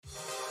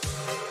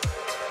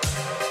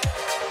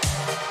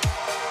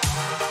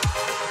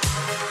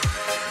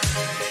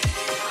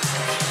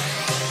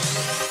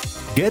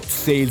Get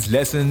sales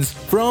lessons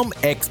from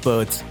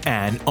experts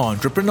and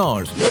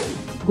entrepreneurs.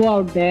 Go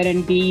out there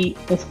and be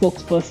the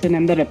spokesperson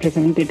and the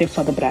representative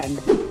for the brand.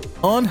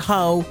 On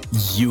how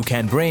you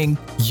can bring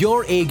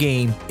your A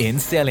game in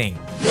selling.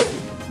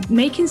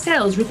 Making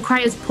sales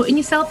requires putting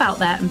yourself out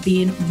there and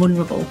being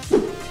vulnerable.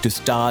 To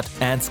start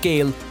and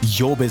scale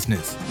your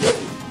business.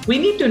 We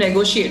need to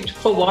negotiate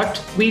for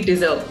what we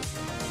deserve.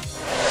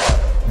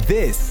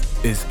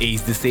 This is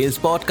Ace the Sales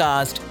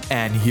Podcast,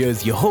 and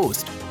here's your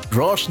host,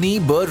 Roshni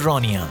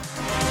Barronia.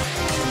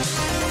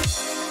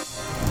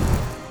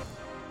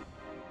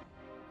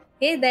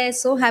 Hey there,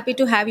 so happy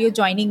to have you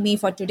joining me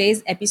for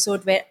today's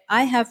episode where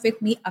I have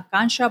with me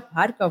Aakanksha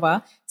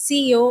Bhargava,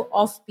 CEO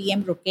of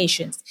PM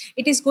Locations.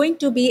 It is going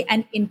to be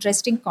an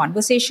interesting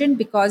conversation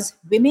because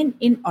women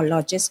in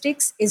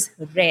logistics is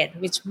rare,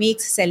 which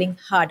makes selling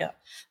harder.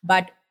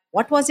 But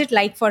what was it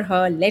like for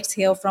her? Let's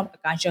hear from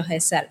Aakanksha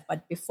herself.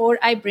 But before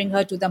I bring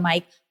her to the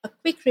mic, a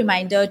quick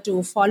reminder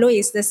to follow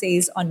Ace the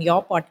Sales on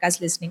your podcast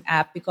listening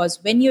app,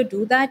 because when you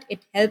do that,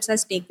 it helps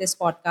us take this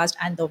podcast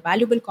and the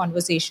valuable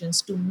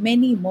conversations to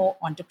many more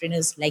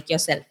entrepreneurs like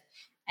yourself.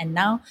 And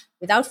now,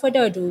 without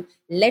further ado,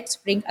 let's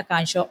bring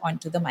Aakanksha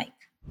onto the mic.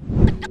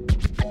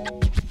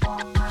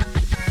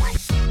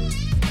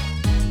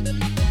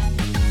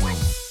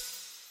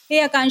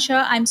 Hey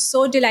Aakanksha, I'm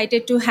so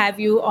delighted to have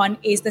you on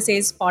Ace the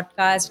Sales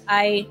podcast.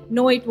 I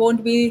know it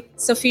won't be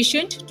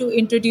sufficient to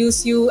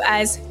introduce you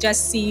as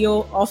just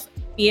CEO of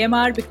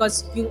PMR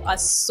because you are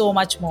so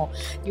much more.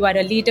 You are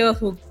a leader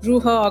who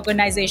grew her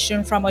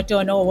organization from a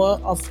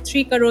turnover of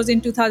 3 crores in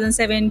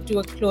 2007 to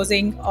a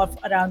closing of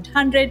around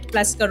 100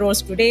 plus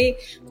crores today.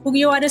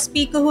 You are a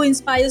speaker who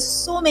inspires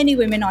so many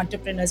women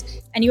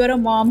entrepreneurs, and you are a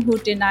mom who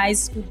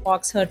denies to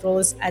box her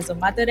roles as a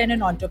mother and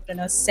an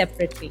entrepreneur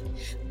separately.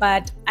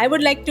 But I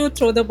would like to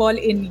throw the ball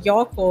in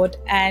your court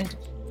and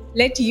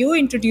let you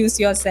introduce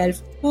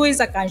yourself. Who is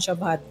Aakanksha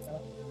Bhargava?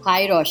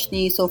 Hi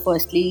Roshni. So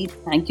firstly,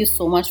 thank you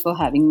so much for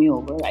having me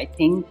over. I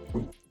think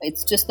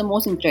it's just the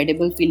most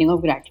incredible feeling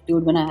of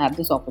gratitude when I have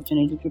this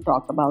opportunity to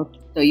talk about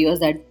the years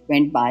that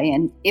went by,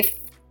 and if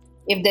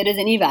there is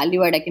any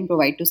value add I can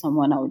provide to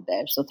someone out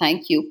there. So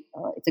thank you.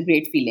 It's a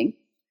great feeling.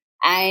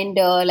 And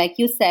like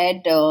you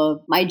said,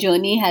 my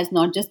journey has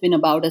not just been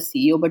about a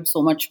CEO, but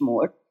so much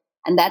more.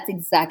 And that's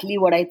exactly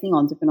what I think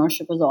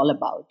entrepreneurship is all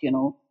about.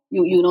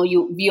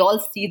 We all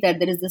see that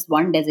there is this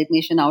one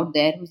designation out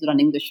there who's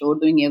running the show,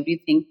 doing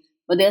everything.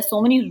 But there are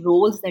so many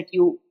roles that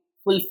you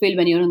fulfill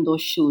when you're in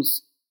those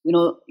shoes.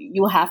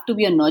 You have to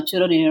be a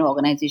nurturer in your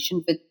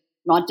organization with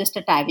not just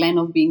a tagline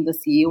of being the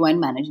CEO and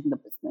managing the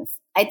business.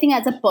 I think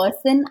as a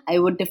person, I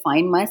would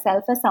define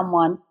myself as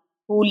someone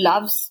who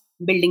loves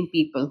building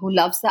people, who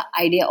loves the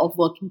idea of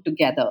working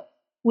together,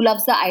 who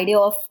loves the idea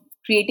of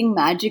creating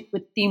magic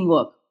with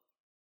teamwork,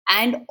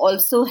 and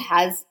also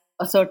has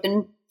a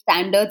certain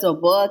standards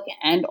of work.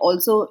 And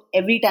also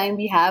every time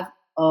we have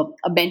a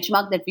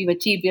benchmark that we've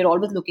achieved, we're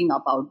always looking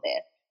up out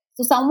there.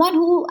 So someone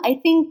who I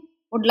think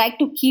would like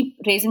to keep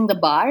raising the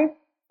bar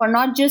for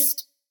not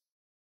just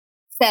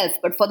self,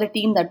 but for the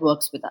team that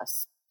works with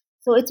us.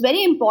 So it's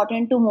very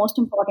important to most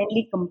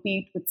importantly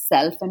compete with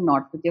self and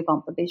not with your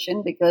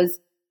competition, because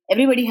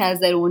everybody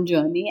has their own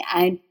journey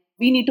and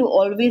we need to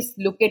always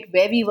look at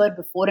where we were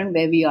before and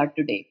where we are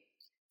today.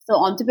 So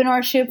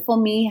entrepreneurship for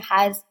me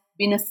has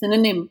been a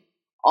synonym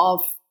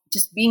of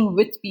just being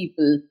with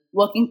people,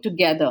 working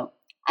together.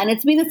 And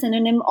it's been a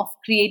synonym of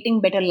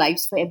creating better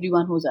lives for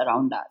everyone who's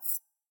around us.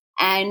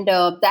 And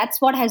that's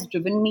what has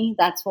driven me.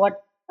 That's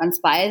what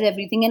inspires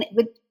everything. And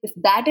if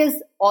that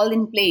is all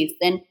in place,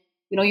 then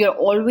you're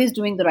always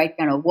doing the right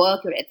kind of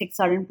work. Your ethics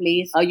are in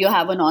place. You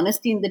have an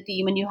honesty in the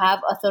team, and you have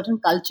a certain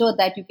culture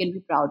that you can be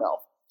proud of.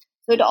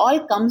 So it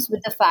all comes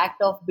with the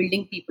fact of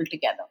building people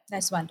together.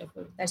 That's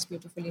wonderful. That's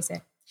beautifully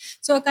said.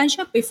 So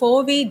Aakanksha,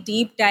 before we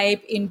deep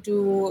dive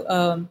into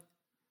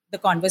the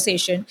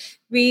conversation,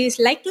 we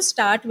like to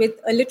start with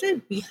a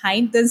little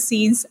behind the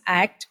scenes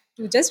act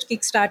to just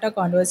kickstart our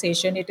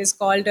conversation. It is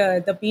called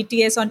the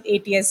BTS on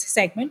ATS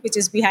segment, which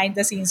is behind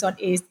the scenes on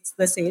Ace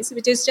the Sales,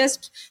 which is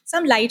just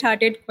some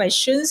lighthearted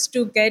questions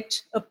to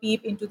get a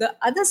peep into the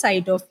other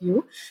side of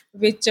you,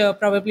 which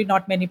probably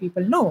not many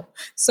people know.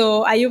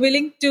 So are you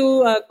willing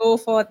to go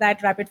for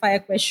that rapid fire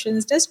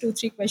questions? Just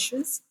 2-3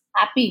 questions.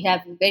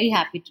 Very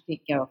happy to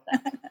take care of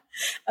that.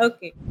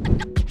 Okay.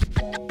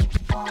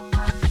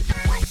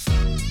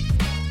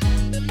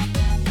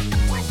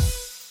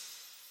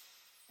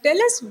 Tell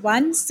us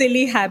one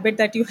silly habit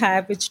that you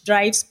have which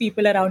drives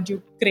people around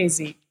you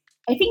crazy.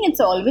 I think it's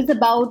always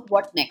about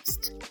what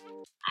next.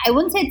 I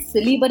wouldn't say it's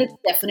silly, but it's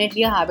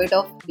definitely a habit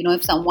of,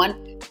 if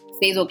someone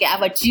says, okay,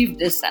 I've achieved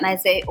this, and I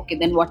say, okay,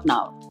 then what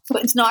now? So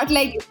it's not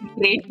like it's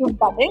great to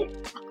done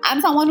it.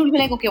 I'm someone who will be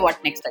like, okay,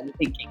 what next are you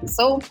thinking?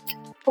 So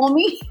for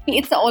me,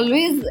 it's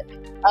always,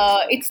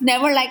 it's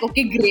never like,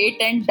 okay,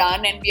 great and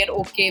done and we are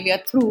okay, we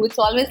are through. It's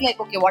always like,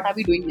 okay, what are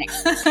we doing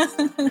next?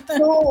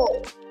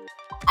 So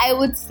I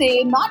would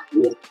say not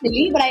really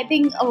silly, but I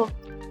think a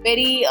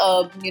very,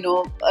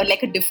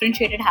 like a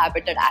differentiated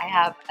habit that I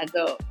have as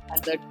a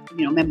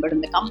member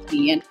in the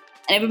company. And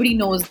and everybody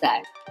knows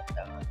that.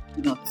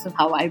 This is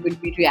how I will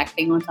be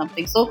reacting on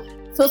something. So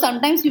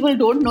sometimes people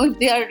don't know if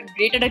they are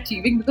great at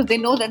achieving because they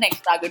know the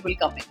next target will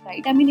come in,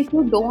 right? I mean, if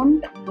you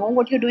don't know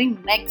what you're doing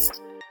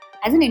next,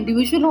 as an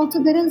individual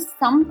also, there is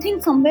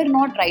something somewhere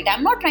not right.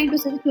 I'm not trying to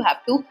say that you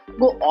have to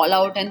go all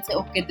out and say,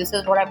 okay, this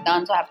is what I've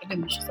done, so I have to be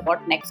ambitious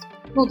about next.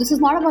 No, this is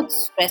not about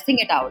stressing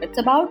it out. It's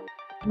about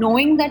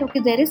knowing that, okay,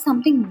 there is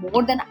something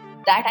more than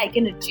that I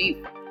can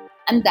achieve.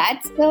 And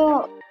that's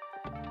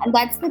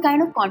the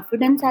kind of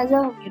confidence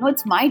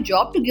it's my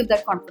job to give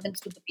that confidence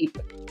to the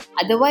people.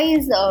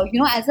 Otherwise,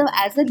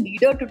 as a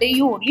leader today,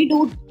 you only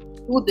do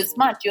this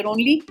much. You're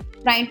only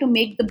trying to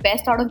make the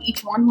best out of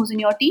each one who's in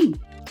your team.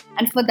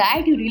 And for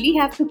that, you really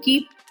have to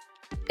keep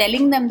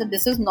telling them that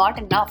this is not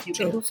enough. You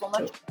can do so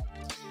much.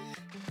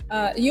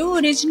 You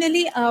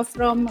originally are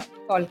from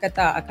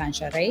Kolkata,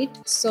 Aakanksha, right?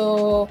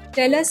 So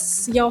tell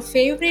us your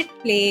favorite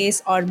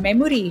place or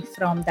memory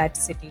from that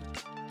city.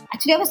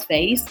 Actually, I was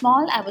very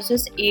small. I was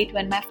just 8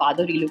 when my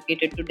father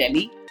relocated to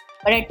Delhi.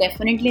 But I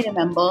definitely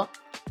remember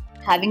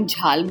having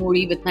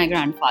jhalmuri with my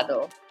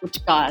grandfather,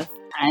 puchkas,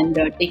 and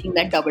taking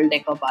that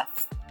double-decker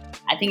bus.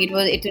 I think it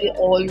will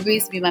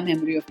always be my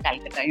memory of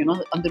Calcutta,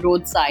 on the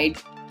roadside,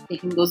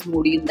 taking those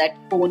muri in that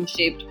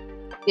cone-shaped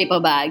paper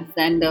bags.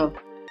 And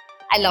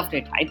I loved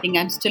it. I think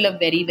I'm still a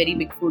very, very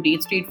big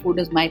foodie. Street food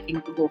is my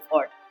thing to go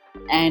for.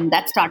 And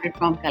that started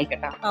from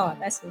Calcutta. Oh,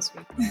 that's so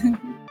sweet.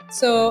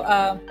 So,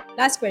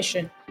 last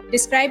question.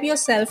 Describe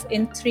yourself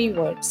in 3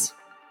 words.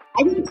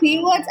 I think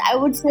 3 words, I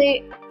would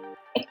say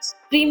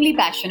extremely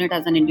passionate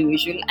as an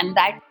individual. And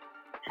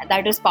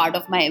that is part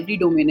of my every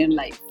domain in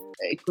life.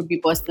 It could be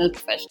personal,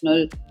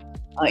 professional,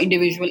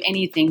 individual,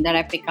 anything that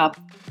I pick up.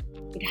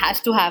 It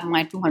has to have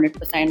my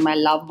 200%, my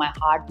love, my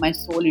heart, my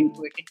soul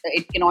into it.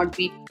 It cannot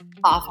be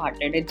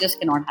half-hearted. It just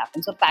cannot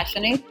happen. So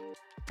passionate,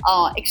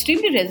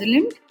 extremely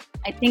resilient.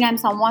 I think I'm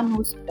someone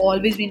who's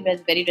always been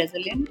very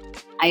resilient.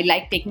 I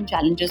like taking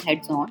challenges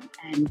heads on.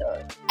 And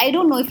I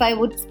don't know if I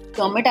would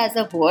term it as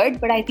a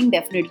word, but I think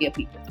definitely a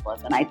people's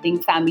person. I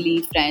think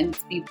family,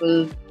 friends,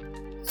 people,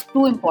 it's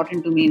too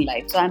important to me in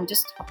life. So I'm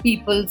just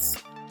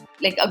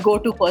a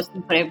go-to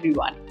person for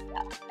everyone.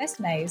 Yeah. That's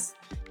nice.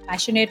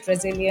 Passionate,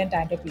 resilient,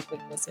 and a people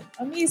person.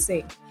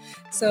 Amazing.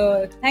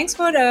 So thanks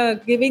for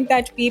giving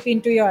that peep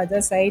into your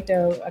other side,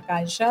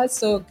 Aakanksha.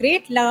 So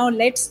great. Now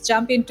let's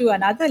jump into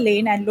another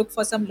lane and look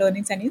for some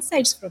learnings and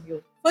insights from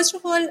you. First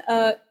of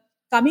all,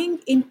 coming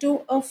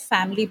into a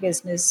family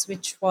business,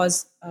 which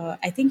was,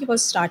 I think it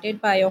was started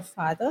by your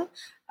father,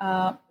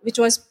 which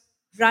was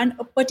run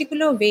a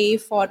particular way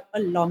for a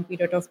long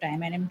period of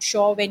time. And I'm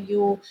sure when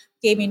you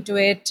came into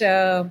it,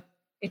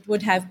 it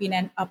would have been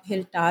an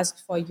uphill task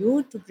for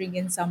you to bring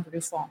in some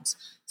reforms.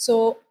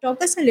 So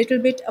talk us a little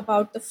bit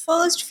about the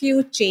first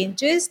few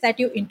changes that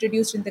you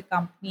introduced in the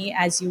company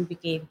as you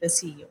became the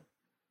CEO.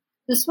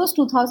 This was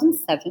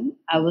 2007.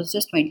 I was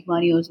just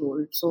 21 years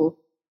old. So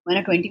when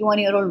a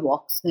 21-year-old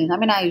walks in,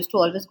 I used to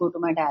always go to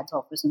my dad's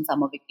office in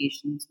summer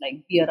vacations,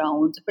 like be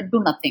around, but do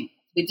nothing.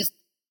 They just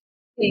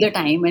take the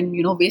time and,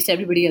 waste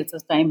everybody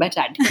else's time by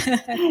chatting.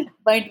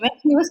 But when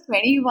he was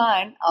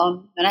 21,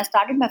 when I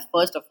started my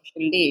first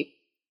official day,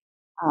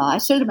 I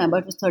still remember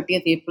it was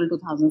 30th April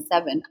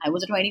 2007. I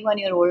was a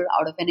 21-year-old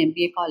out of an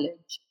MBA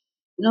college.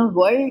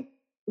 World,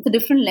 it's a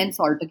different lens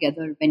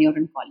altogether when you're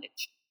in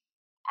college.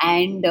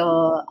 And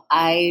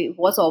I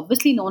was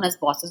obviously known as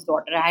boss's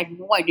daughter. I had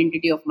no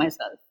identity of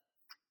myself.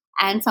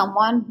 And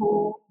someone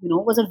who,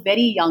 was a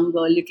very young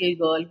girl, little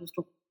girl who used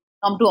to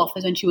come to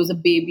office when she was a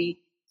baby.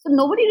 So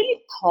nobody really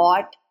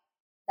thought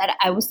that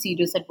I was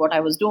serious at what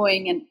I was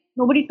doing. And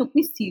nobody took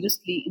me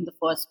seriously in the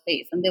first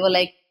place. And they were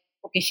like,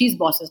 okay, she's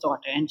boss's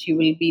daughter and she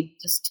will be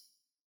just,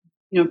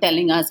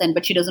 telling us,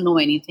 but she doesn't know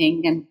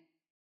anything. And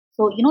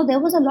so, there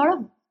was a lot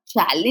of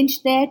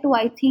challenge there to,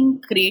 I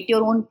think, create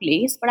your own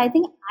place. But I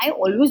think I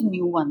always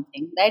knew one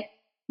thing, that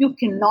you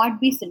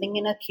cannot be sitting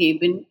in a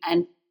cabin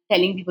and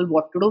telling people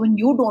what to do when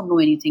you don't know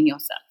anything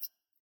yourself.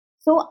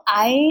 So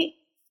I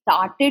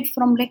started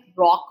from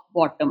rock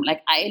bottom.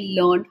 I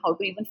learned how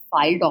to even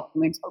file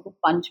documents, how to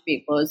punch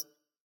papers,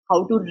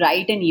 how to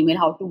write an email,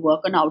 how to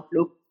work on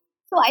Outlook.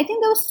 So I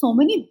think there were so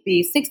many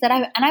basics that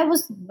I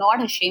was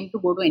not ashamed to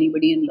go to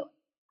anybody and learn.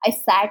 I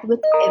sat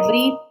with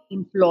every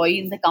employee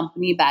in the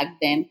company back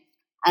then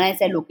and I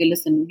said, okay,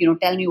 listen,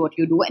 tell me what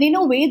you do. And in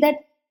a way that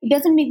it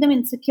doesn't make them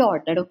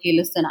insecure that, okay,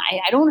 listen,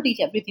 I don't want to teach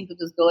everything to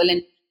this girl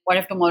and what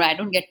if tomorrow I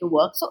don't get to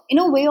work? So in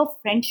a way of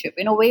friendship,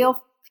 in a way of,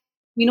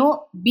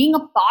 being a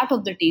part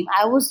of the team,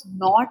 I was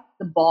not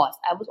the boss.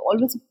 I was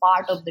always a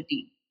part of the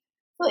team.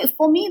 So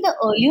for me, the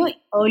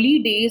early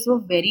days were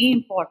very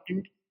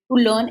important to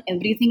learn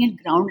everything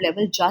at ground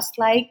level, just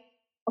like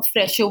a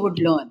fresher would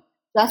learn,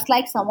 just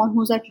like someone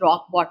who's at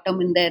rock bottom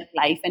in their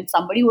life and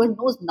somebody who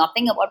knows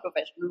nothing about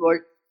professional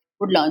world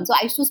would learn. So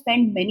I used to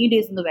spend many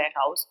days in the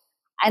warehouse.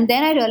 And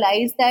then I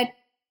realized that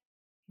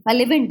if I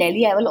live in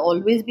Delhi, I will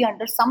always be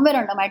somewhere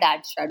under my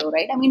dad's shadow,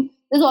 right?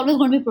 There's always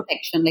going to be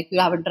protection. Like you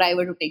have a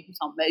driver to take you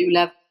somewhere, you'll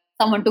have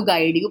someone to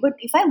guide you. But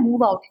if I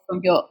move out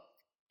from here,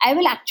 I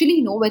will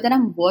actually know whether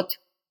I'm worth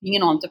being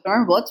an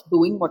entrepreneur, worth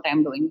doing what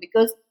I'm doing,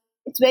 because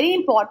it's very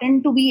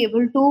important to be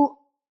able to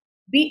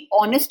be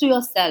honest to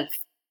yourself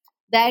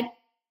that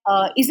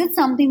is it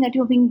something that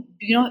you're being,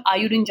 are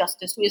you doing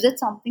justice to? Is it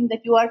something that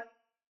you are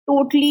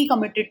totally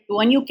committed to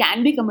and you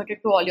can be committed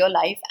to all your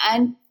life?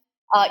 And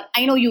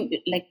I know you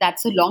like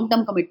that's a long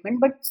term commitment,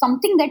 but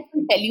something that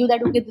will tell you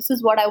that, okay, this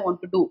is what I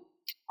want to do.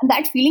 And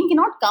that feeling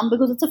cannot come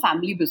because it's a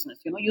family business.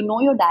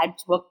 Your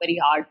dad's work very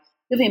hard.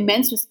 You have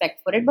immense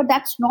respect for it, but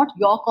that's not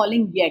your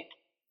calling yet.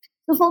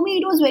 So for me,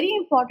 it was very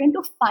important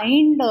to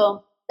find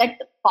that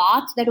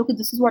path that, okay,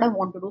 this is what I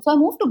want to do. So I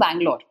moved to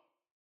Bangalore.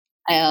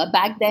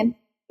 Back then,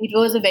 it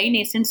was a very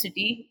nascent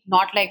city,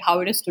 not like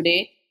how it is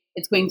today.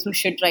 It's going through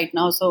shit right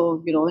now.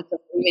 So, it's a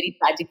very, very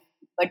tragic.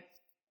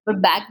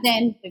 But back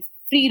then, with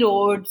free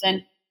roads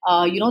and,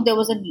 there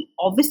was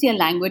obviously a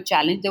language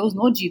challenge. There was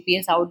no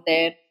GPS out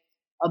there,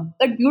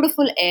 but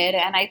beautiful air.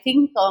 And I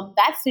think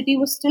that city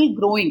was still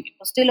growing. It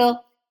was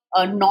still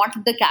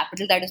not the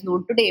capital that is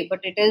known today, but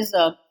it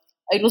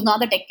was not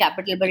the tech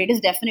capital, but it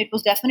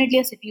was definitely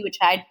a city which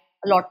had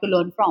a lot to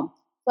learn from.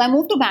 So I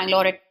moved to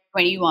Bangalore at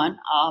 21.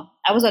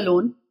 I was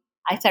alone.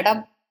 I set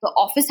up, the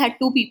office had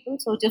two people,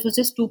 so it was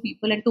just two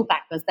people and two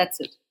packers. That's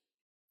it.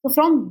 So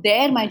from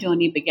there, my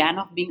journey began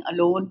of being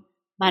alone,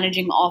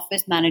 managing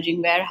office,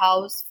 managing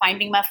warehouse,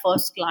 finding my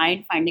first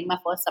client, finding my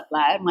first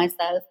supplier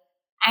myself.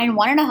 And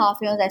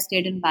 1.5 years I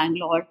stayed in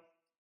Bangalore.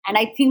 And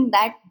I think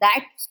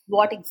that's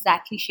what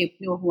exactly shaped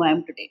me who I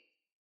am today.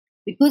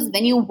 Because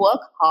when you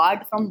work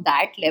hard from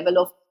that level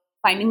of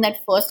finding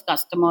that first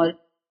customer,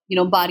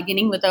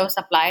 bargaining with a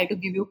supplier to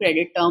give you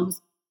credit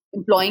terms,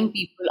 employing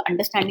people,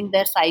 understanding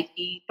their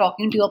psyche,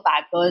 talking to your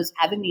packers,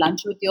 having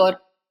lunch with your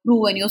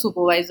crew and your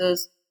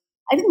supervisors,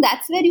 I think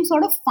that's where you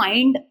sort of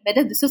find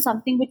whether this is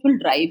something which will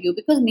drive you.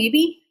 Because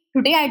maybe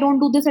today I don't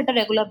do this at a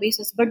regular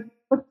basis, but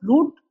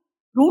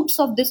roots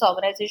of this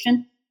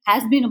organization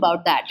has been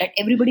about that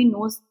everybody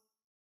knows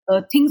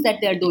things that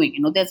they're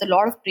doing. There's a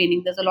lot of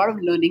training, there's a lot of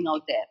learning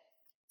out there.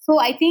 So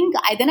I think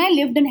then I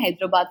lived in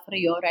Hyderabad for a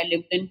year. I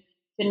lived in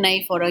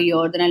Chennai for a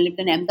year. Then I lived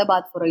in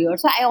Ahmedabad for a year.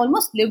 So I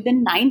almost lived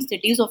in 9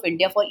 cities of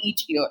India for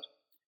each year.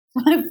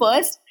 So my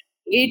first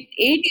eight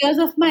years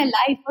of my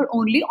life were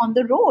only on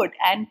the road,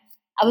 and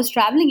I was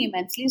traveling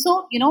immensely.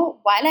 So,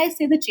 while I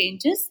say the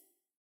changes,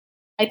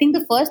 I think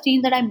the first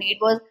change that I made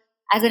was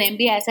as an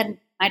MBA, I said,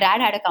 my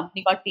dad had a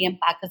company called PM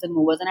Packers and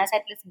Movers. And I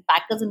said, listen,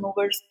 Packers and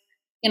Movers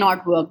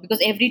cannot work because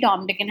every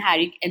Tom, Dick and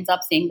Harry ends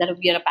up saying that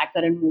we are a packer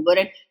and mover.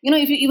 And,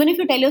 even if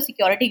you tell your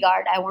security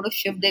guard, I want to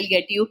shift, they'll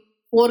get you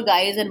 4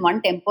 guys and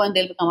 1 tempo and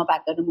they'll become a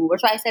packer and mover.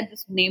 So I said,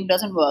 this name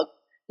doesn't work.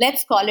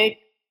 Let's call it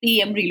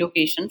PM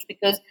Relocations,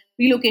 because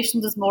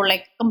relocations is more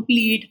like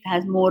complete. It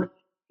has more,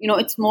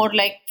 it's more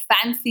like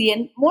fancy,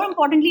 and more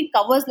importantly, it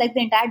covers like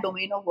the entire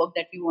domain of work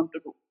that we want to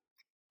do.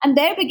 And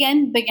there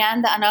began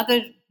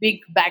another big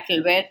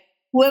battle where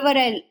whoever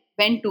I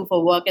went to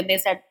for work and they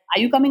said, are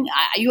you coming?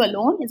 Are you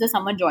alone? Is there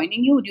someone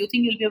joining you? Do you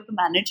think you'll be able to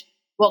manage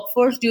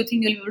workforce? Do you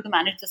think you'll be able to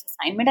manage this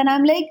assignment? And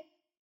I'm like,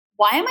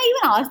 why am I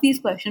even asked these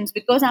questions?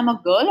 Because I'm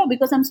a girl or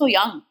because I'm so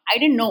young? I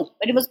didn't know,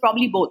 but it was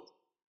probably both.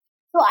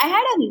 So I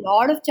had a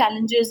lot of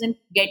challenges in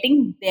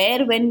getting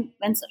there when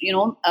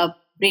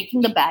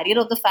breaking the barrier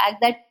of the fact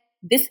that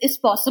this is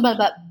possible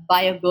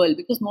by a girl,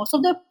 because most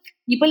of the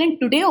people in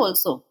today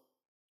also,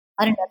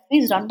 our industry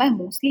is run by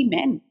mostly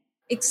men.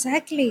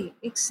 Exactly.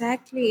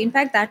 In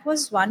fact, that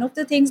was one of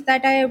the things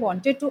that I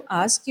wanted to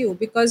ask you,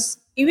 because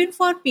even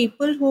for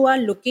people who are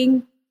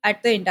looking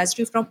at the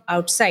industry from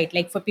outside,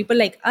 like for people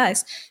like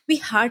us, we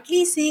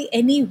hardly see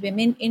any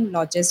women in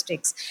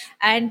logistics.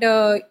 And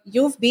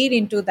you've been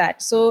into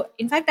that. So,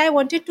 in fact, I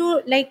wanted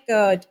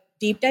to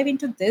deep dive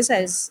into this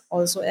as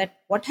also that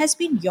what has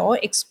been your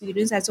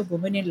experience as a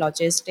woman in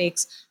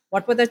logistics?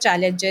 What were the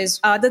challenges?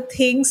 Are the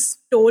things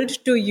told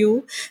to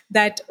you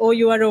that, oh,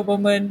 you are a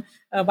woman,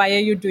 why are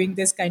you doing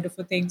this kind of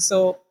a thing?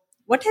 So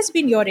what has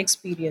been your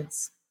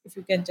experience? If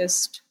you can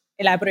just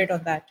elaborate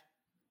on that.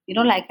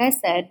 Like I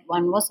said,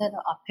 one was an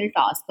uphill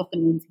task of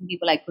convincing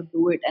people I could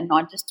do it, and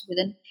not just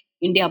within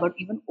India, but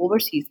even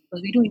overseas,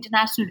 because we do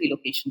international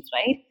relocations,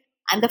 right?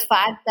 And the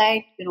fact that,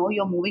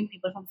 you're moving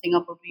people from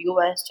Singapore to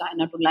US,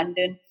 China to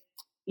London,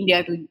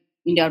 India to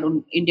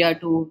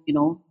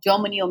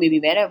Germany, or maybe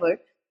wherever.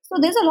 So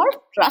there's a lot of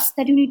trust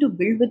that you need to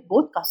build with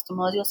both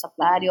customers, your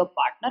supplier, your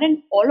partner, and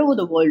all over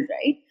the world,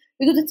 right?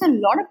 Because it's a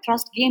lot of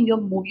trust game.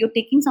 You're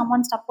taking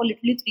someone's stuff for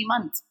literally 3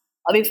 months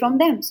away from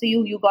them. So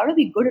you got to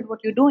be good at what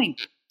you're doing.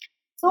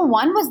 So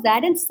one was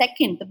that, and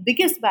second, the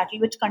biggest battle,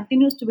 which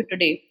continues to be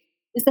today,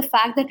 is the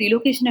fact that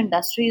relocation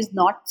industry is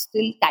not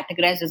still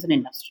categorized as an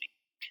industry.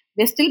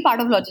 They're still part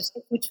of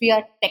logistics, which we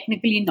are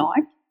technically not.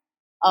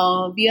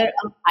 We are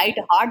a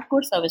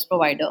hardcore service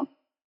provider.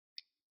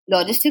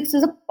 Logistics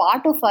is a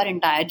part of our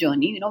entire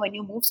journey. When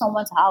you move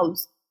someone's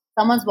house,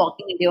 someone's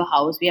walking into your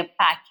house, we are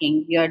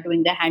packing, we are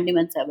doing their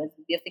handyman service,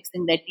 we are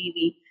fixing their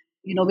TV,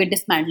 we're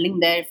dismantling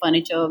their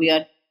furniture, we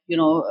are,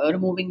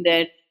 removing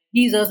their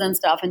geysers and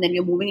stuff, and then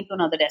we're moving into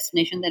another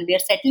destination. Then we are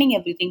settling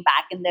everything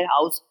back in their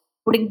house,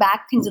 putting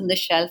back things in the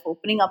shelf,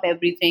 opening up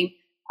everything,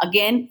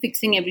 again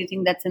fixing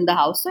everything that's in the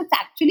house. So it's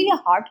actually a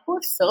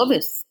hardcore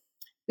service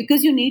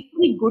because you need to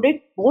be good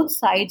at both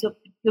sides.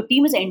 Your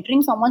team is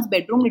entering someone's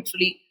bedroom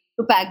literally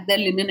to pack their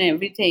linen and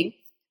everything.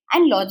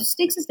 And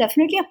logistics is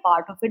definitely a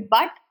part of it,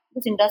 but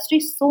this industry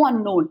is so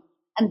unknown.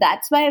 And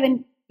that's why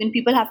when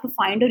people have to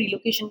find a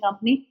relocation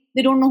company,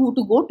 they don't know who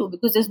to go to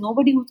because there's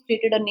nobody who's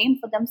created a name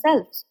for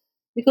themselves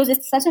because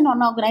it's such an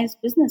unorganized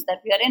business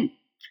that we are in.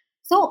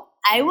 So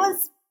I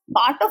was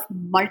part of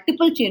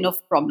multiple chain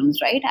of problems,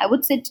 right? I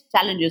would say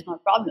challenges,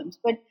 not problems.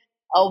 But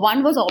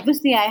one was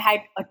obviously I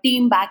had a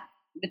team back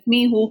with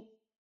me who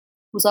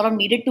sort of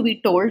needed to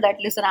be told that,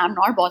 listen, I'm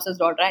not boss's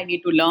daughter. I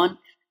need to learn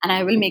and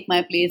I will make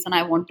my place and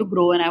I want to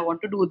grow and I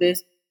want to do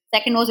this.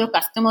 Second was your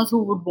customers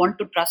who would want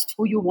to trust,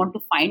 who you want to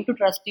find to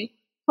trust you.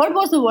 Third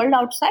was the world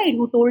outside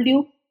who told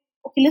you,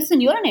 okay, listen,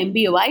 you're an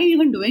MBA. Why are you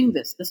even doing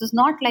this? This is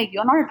not like,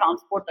 you're not a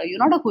transporter. You're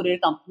not a courier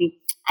company.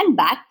 And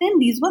back then,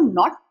 these were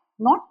not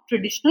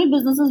traditional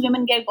businesses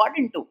women got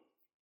into.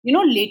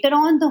 Later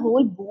on, the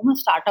whole boom of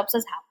startups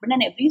has happened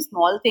and every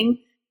small thing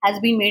has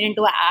been made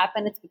into an app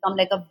and it's become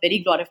like a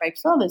very glorified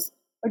service.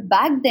 But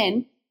back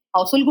then,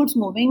 household goods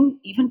moving,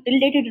 even till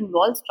date, it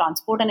involves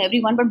transport and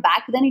everyone. But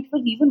back then, it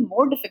was even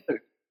more difficult.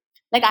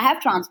 Like I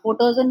have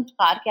transporters and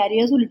car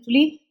carriers who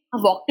literally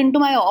have walked into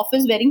my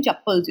office wearing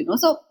chappals,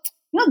 So,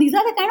 these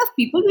are the kind of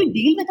people we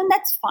deal with and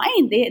that's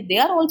fine. They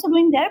are also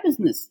doing their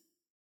business.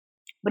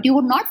 But you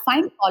would not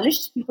find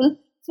polished people.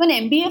 So an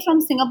MBA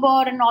from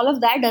Singapore and all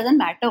of that doesn't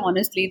matter,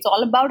 honestly. It's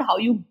all about how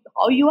you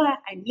are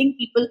handling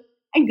people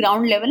at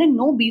ground level, and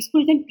no B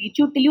school can teach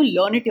you till you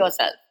learn it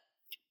yourself.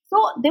 So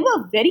there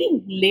were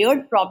very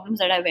layered problems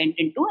that I went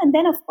into. And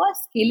then, of course,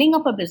 scaling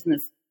up a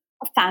business,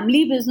 a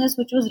family business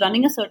which was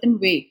running a certain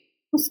way,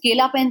 to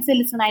scale up and say,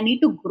 listen, I need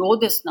to grow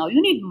this now.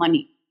 You need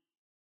money.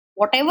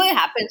 Whatever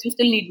happens, you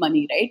still need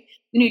money, right?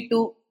 You need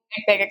to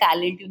get better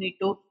talent. You need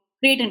to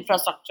create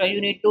infrastructure. You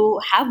need to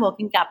have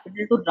working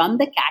capital to run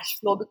the cash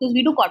flow because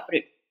we do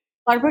corporate.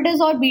 Corporate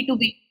is all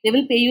B2B. They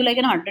will pay you like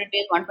in 100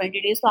 days,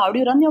 120 days. So how do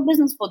you run your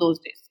business for those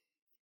days?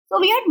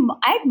 So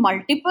I had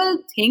multiple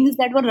things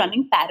that were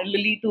running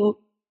parallelly to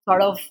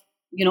sort of,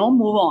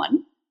 move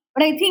on.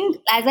 But I think,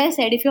 as I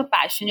said, if you're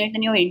passionate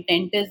and your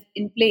intent is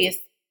in place,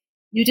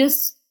 you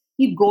just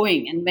keep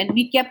going. And when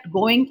we kept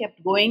going,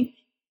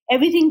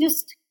 everything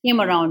just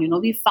came around.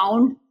 We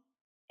found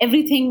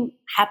everything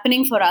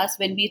happening for us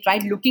when we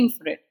tried looking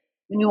for it.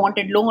 When we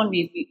wanted loan,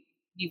 we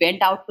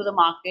went out to the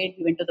market,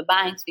 we went to the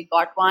banks, we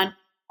got one.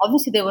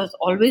 Obviously, there was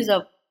always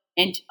a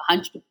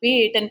hunch to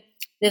pay it. And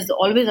there's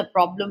always a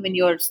problem when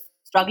you're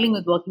struggling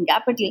with working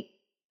capital.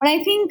 But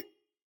I think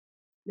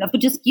you have to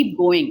just keep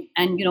going.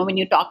 And, when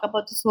you talk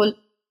about this whole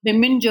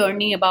women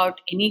journey about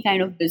any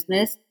kind of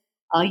business,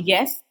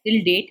 yes,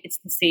 till date, it's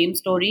the same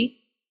story.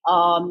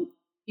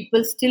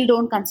 People still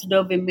don't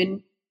consider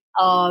women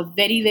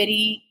very,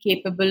 very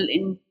capable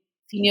in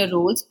senior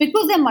roles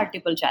because there are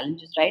multiple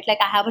challenges, right? Like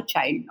I have a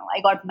child now.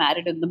 I got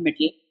married in the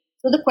middle.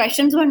 So the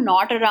questions were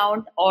not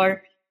around,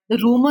 or the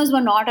rumors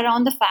were not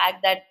around the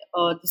fact that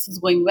this is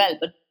going well.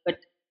 But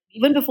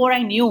even before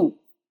I knew,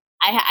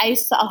 I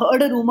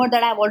heard a rumor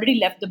that I've already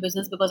left the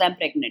business because I'm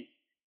pregnant.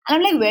 And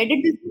I'm like, where did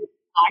this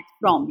start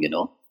from,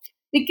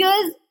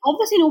 Because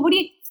obviously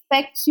nobody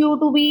expects you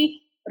to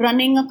be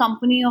running a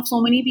company of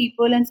so many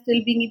people and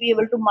still be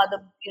able to mother,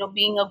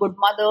 being a good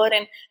mother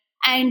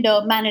and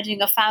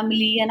managing a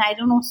family and I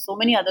don't know, so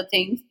many other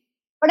things.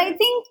 But I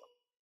think,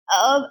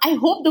 I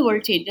hope the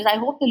world changes. I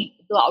hope the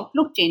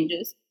outlook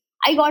changes.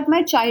 I got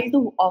my child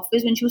to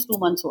office when she was 2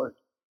 months old.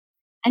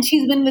 And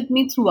she's been with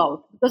me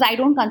throughout because I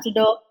don't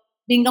consider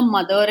being a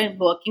mother and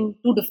working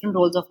two different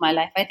roles of my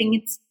life. I think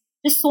it's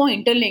just so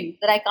interlinked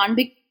that I can't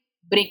be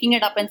breaking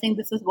it up and saying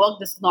this is work,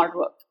 this is not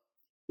work.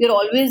 You're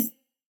always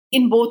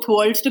in both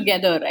worlds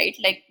together, right?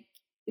 Like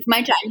if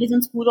my child is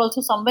in school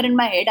also, somewhere in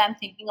my head, I'm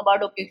thinking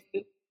about, okay,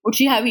 would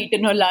she have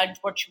eaten her lunch?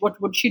 What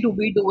would she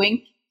be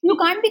doing? You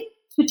can't be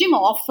switching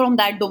off from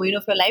that domain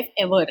of your life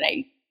ever,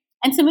 right?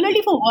 And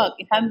similarly for work,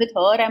 if I'm with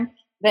her,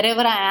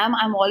 wherever I am,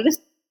 I'm always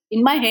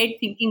in my head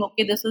thinking,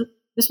 okay, this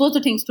was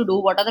the things to do.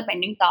 What are the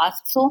pending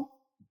tasks? So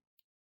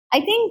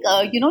I think,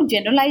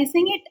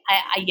 generalizing it,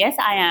 yes,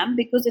 I am,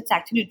 because it's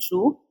actually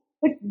true.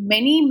 But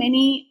many,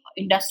 many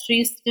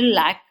industries still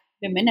lack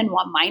women, and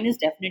mine is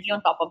definitely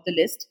on top of the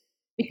list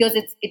because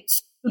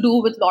it's to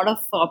do with a lot of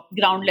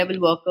ground level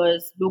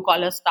workers, blue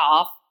collar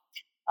staff,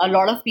 a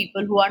lot of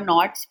people who are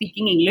not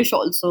speaking English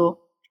also.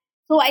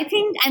 So I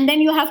think, and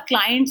then you have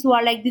clients who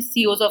are like the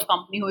CEOs of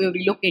company who you're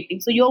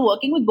relocating. So you're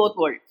working with both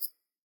worlds.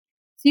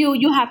 So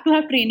you have to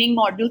have training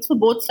modules for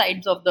both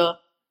sides of the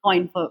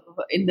coin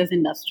in this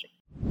industry.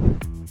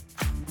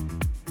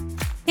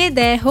 Hey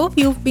there, hope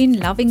you've been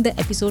loving the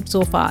episode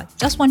so far.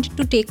 Just wanted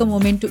to take a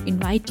moment to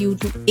invite you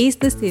to Ace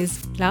the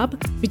Sales Club,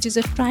 which is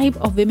a tribe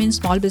of women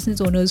small business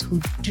owners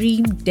who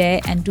dream, dare,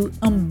 and do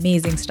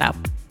amazing stuff.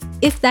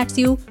 If that's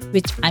you,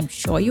 which I'm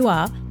sure you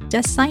are,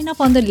 just sign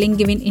up on the link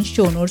given in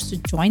show notes to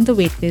join the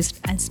waitlist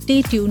and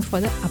stay tuned for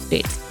the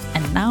updates.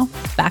 And now,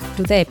 back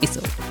to the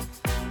episode.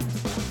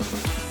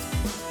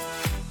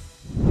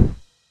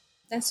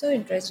 That's so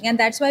interesting. And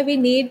that's why we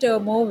need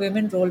more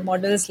women role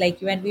models like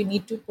you, and we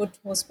need to put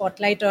more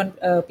spotlight on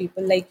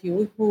people like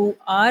you who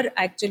are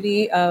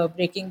actually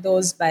breaking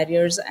those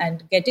barriers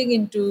and getting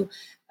into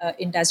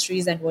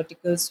industries and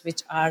verticals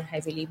which are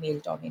heavily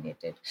male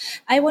dominated.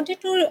 I wanted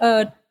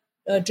to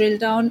drill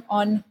down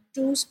on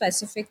two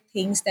specific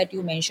things that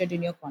you mentioned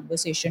in your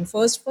conversation.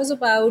 First was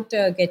about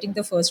getting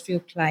the first few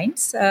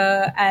clients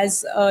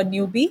as a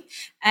newbie,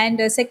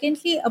 and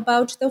secondly,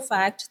 about the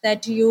fact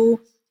that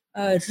you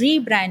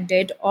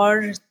rebranded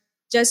or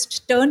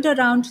just turned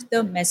around the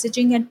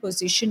messaging and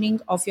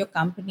positioning of your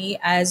company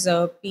as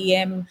a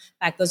PM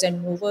Packers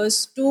and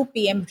Movers to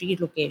PM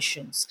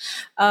Relocations.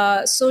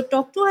 So,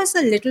 talk to us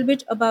a little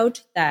bit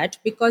about that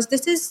because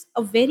this is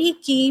a very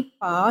key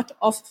part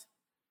of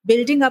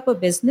building up a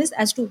business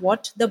as to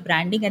what the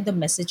branding and the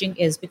messaging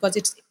is, because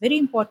it's very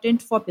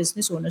important for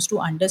business owners to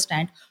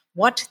understand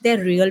what their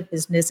real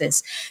business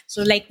is.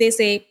 So like they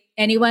say,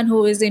 anyone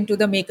who is into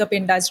the makeup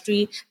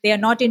industry, they are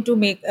not into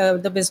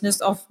the business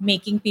of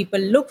making people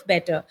look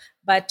better,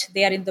 but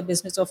they are in the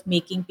business of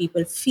making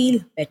people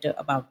feel better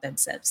about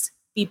themselves.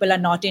 People are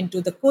not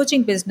into the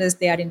coaching business,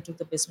 they are into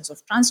the business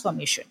of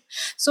transformation.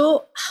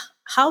 So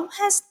how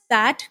has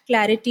that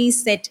clarity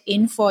set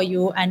in for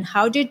you, and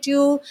how did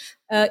you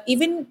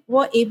even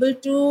were able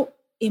to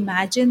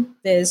imagine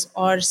this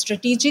or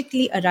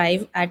strategically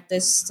arrive at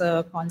this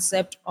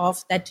concept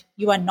of that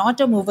you are not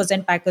a movers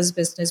and packers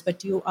business,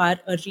 but you are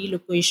a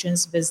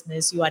relocations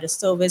business, you are a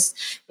service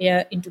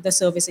into the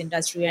service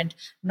industry and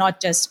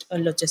not just a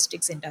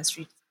logistics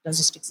industry.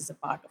 Logistics is a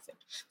part of it.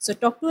 So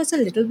talk to us a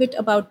little bit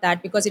about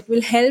that, because it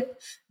will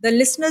help the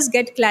listeners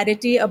get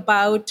clarity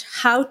about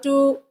how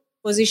to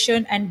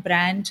position and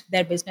brand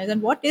their business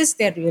and what is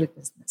their real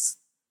business.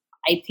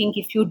 I think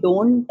if you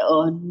don't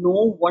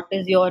know what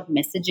is your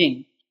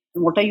messaging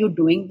and what are you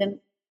doing, then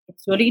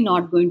it's really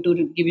not going to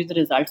give you the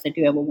results that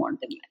you ever want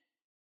in life.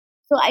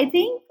 So I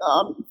think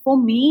for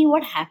me,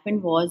 what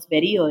happened was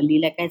very early.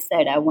 Like I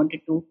said, I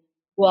wanted to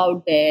go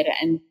out there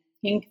and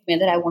think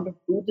whether I want to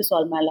do this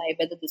all my life,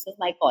 whether this is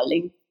my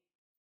calling.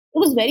 It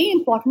was very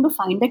important to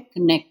find that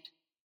connect.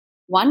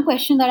 One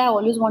question that I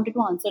always wanted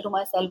to answer to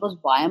myself was,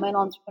 why am I an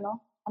entrepreneur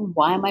and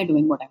why am I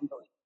doing what I'm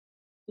doing?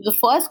 So the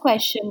first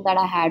question that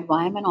I had,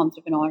 why am I an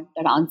entrepreneur,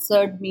 that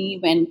answered me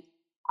when,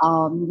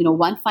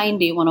 one fine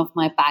day, one of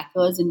my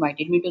packers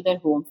invited me to their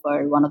home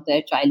for one of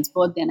their child's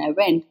birthday, and I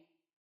went.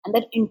 And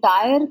that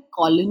entire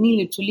colony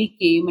literally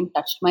came and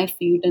touched my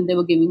feet, and they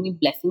were giving me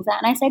blessings.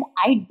 And I said,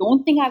 I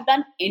don't think I've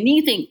done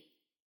anything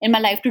in my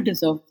life to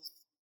deserve this.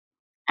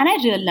 And I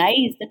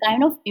realized the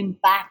kind of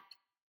impact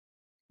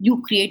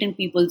you create in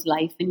people's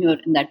life when you're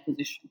in that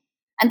position.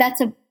 And that's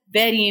a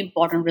very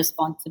important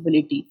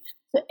responsibility.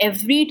 So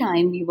every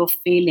time we were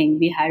failing,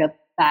 we had a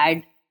bad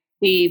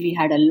day, we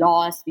had a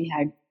loss, we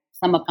had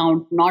some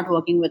account not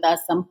working with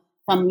us,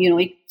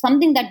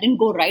 something that didn't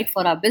go right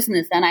for our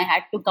business, and I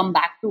had to come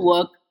back to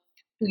work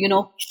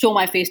to, show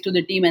my face to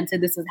the team and say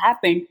this has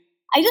happened.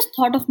 I just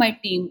thought of my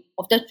team,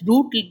 of that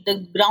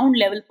the ground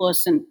level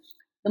person,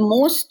 the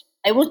most,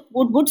 I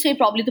would say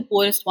probably the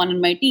poorest one in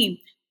my team,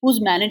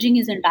 who's managing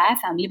his entire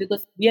family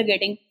because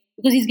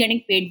he's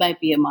getting paid by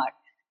PMR.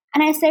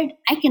 And I said,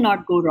 I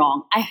cannot go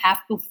wrong. I have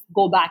to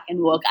go back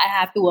and work. I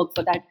have to work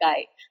for that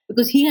guy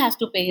because he has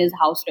to pay his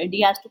house rent.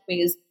 He has to pay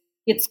his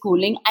kids'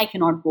 schooling. I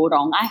cannot go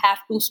wrong. I have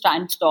to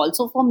stand tall.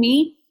 So for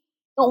me,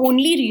 the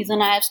only reason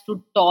I have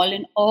stood tall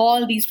in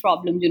all these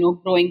problems,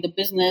 growing the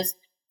business,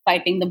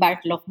 fighting the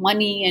battle of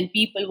money and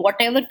people,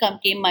 whatever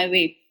came my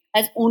way,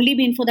 has only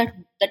been for that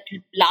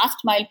last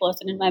mile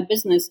person in my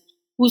business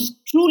who's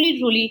truly,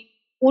 truly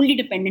only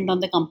dependent on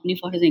the company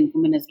for his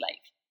income in his life.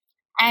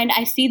 And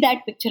I see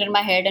that picture in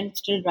my head and it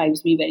still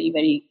drives me very,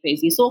 very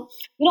crazy. So,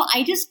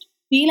 I just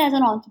feel as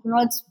an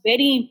entrepreneur, it's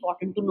very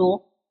important to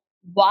know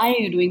why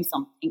you're doing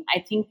something.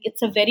 I think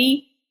it's a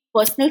very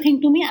personal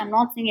thing to me. I'm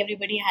not saying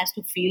everybody has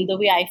to feel the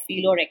way I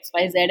feel or X,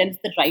 Y, Z and it's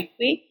the right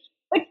way.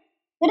 But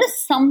there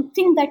is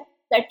something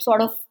that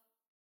sort of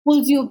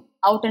pulls you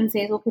out and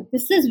says, okay,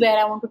 this is where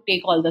I want to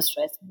take all the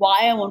stress,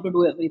 why I want to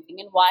do everything,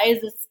 and why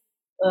is this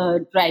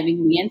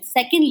driving me? And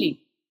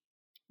secondly,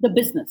 the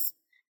business.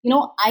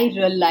 I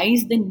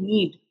realized the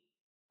need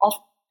of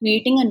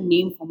creating a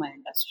name for my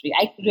industry.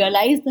 I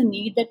realized the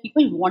need that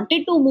people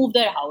wanted to move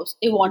their house.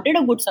 They wanted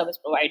a good service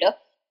provider,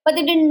 but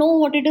they didn't know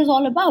what it is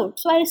all about.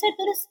 So I said,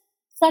 there is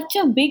such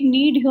a big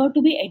need here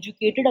to be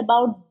educated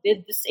about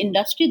this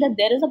industry, that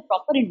there is a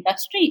proper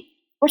industry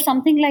for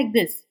something like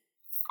this.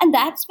 And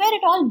that's where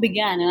it all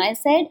began. And I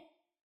said,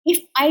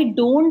 if I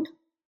don't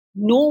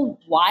know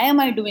why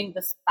am I doing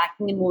this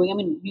packing and moving, I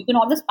mean, you can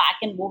always pack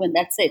and move and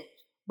that's it.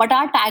 But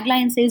our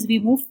tagline says we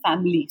move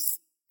families.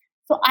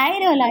 So I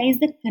realized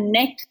the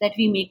connect that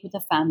we make with a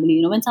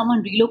family. When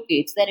someone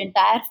relocates, their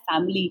entire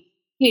family,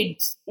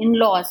 kids,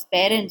 in-laws,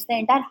 parents, their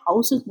entire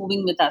house is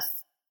moving with us.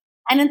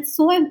 And it's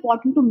so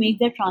important to make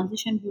that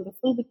transition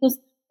beautiful because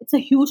it's a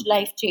huge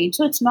life change.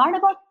 So it's not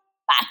about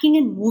packing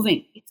and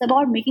moving. It's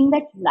about making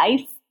that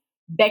life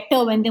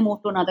better when they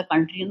move to another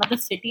country, another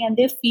city, and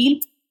they feel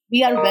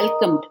we are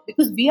welcomed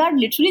because we are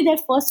literally their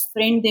first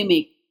friend they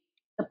make.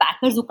 The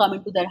packers who come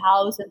into their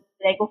house and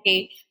like,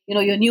 okay,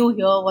 you're new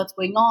here, what's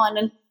going on?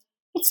 And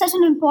it's such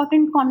an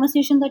important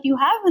conversation that you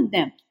have with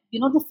them.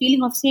 The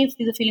feeling of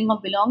safety, the feeling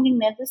of belonging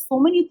there. There's so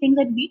many things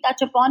that we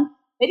touch upon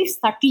very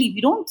subtly.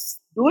 We don't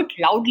do it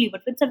loudly,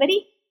 but it's a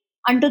very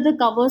under the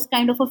covers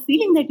kind of a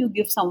feeling that you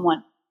give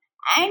someone.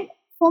 And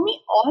for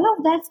me, all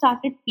of that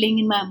started playing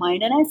in my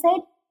mind. And I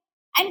said,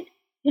 and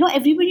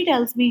everybody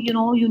tells me,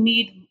 you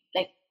need,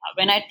 like,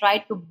 when I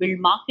tried to build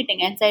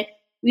marketing and said,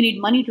 you need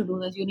money to do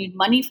this, you need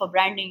money for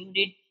branding, you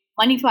need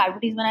money for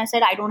advertisement. I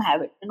said, I don't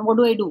have it. And what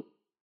do I do?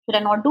 Should I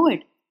not do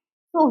it?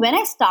 So when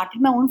I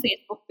started my own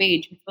Facebook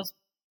page, which was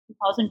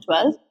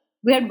 2012,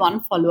 we had one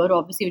follower,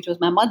 obviously, which was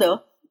my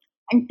mother.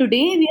 And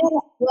today we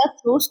are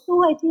close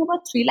to, I think,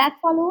 about 3 lakh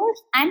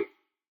followers. And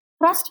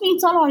trust me,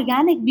 it's all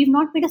organic. We've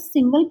not paid a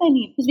single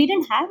penny because we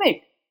didn't have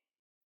it.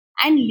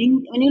 And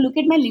when you look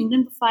at my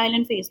LinkedIn profile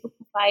and Facebook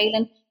profile,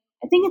 and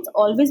I think it's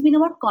always been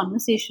about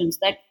conversations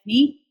that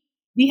we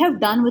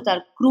have done with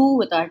our crew,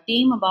 with our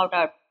team, about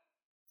our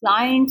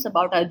clients,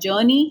 about our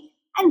journey.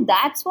 And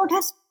that's what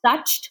has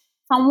touched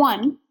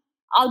someone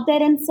out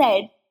there and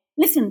said,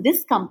 listen,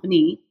 this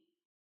company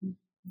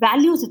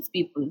values its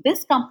people.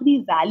 This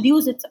company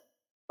values its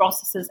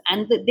processes,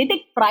 and they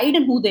take pride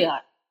in who they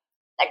are.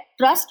 That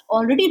trust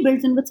already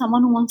builds in with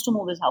someone who wants to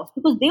move his house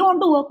because they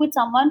want to work with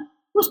someone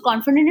who's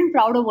confident and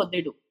proud of what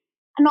they do,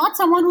 and not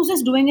someone who's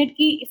just doing it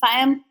if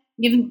I am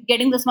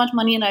getting this much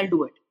money and I'll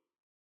do it.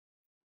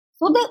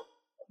 So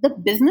the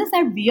business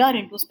that we are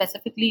into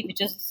specifically,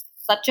 which is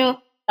such a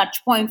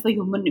touch point for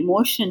human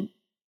emotion,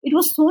 it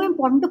was so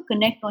important to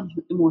connect on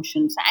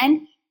emotions.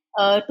 And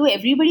to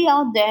everybody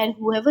out there,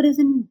 whoever is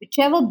in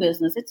whichever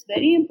business, it's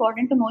very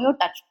important to know your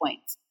touch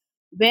points.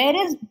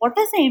 What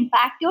is the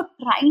impact you're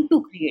trying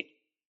to create?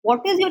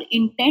 What is your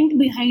intent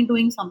behind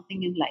doing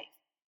something in life?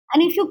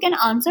 And if you can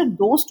answer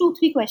those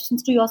 2-3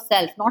 questions to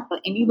yourself, not to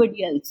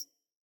anybody else,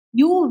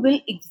 you will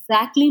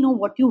exactly know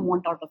what you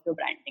want out of your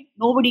branding.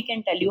 Nobody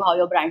can tell you how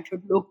your brand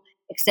should look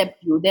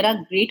except you. There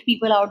are great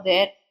people out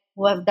there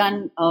who have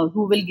done,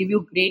 who will give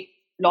you great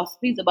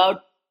philosophies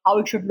about how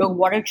it should look,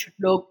 what it should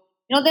look.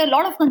 There are a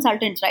lot of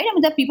consultants, right? I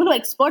mean, there are people who are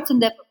experts in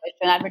their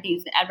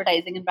profession,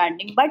 advertising and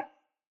branding. But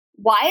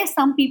why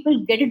some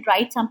people get it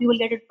right, some people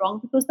get it wrong?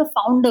 Because the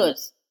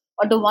founders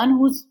or the one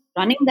who's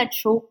running that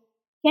show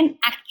can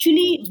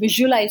actually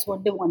visualize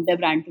what they want their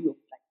brand to look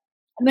like.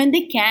 And when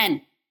they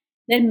can,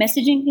 their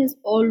messaging is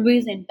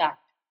always intact.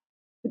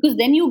 Because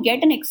then you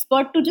get an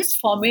expert to just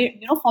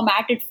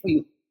format it for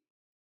you.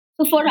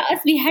 So for us,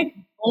 we had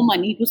no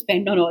money to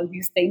spend on all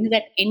these things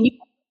at any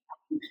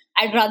point.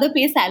 I'd rather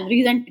pay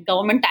salaries and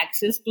government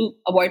taxes to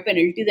avoid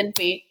penalties than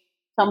pay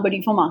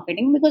somebody for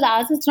marketing, because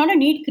ours is not a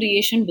need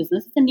creation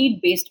business, it's a need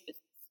based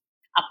business.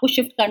 Aapko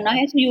shift karna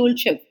hai, so you will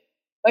shift.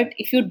 But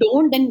if you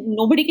don't, then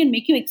nobody can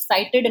make you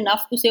excited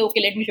enough to say,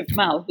 okay, let me shift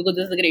my house because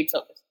this is a great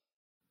service.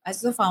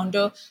 As the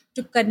founder,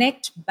 to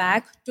connect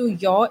back to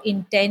your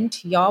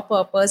intent, your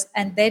purpose,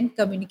 and then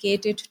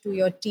communicate it to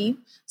your team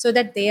so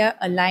that they are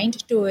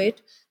aligned to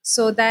it,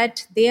 so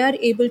that they are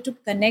able to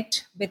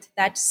connect with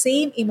that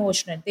same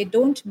emotion. They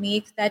don't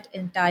make that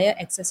entire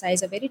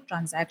exercise a very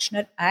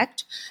transactional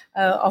act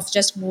of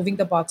just moving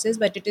the boxes,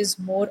 but it is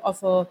more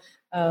of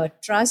a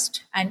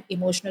trust and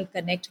emotional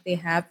connect they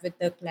have with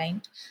the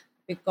client,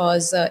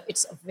 because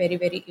it's a very,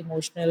 very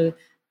emotional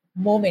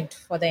moment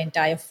for the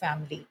entire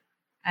family.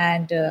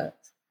 And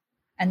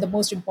and the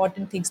most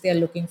important things they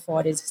are looking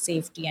for is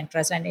safety and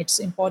trust, and it's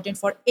important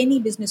for any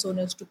business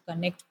owners to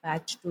connect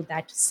back to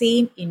that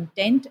same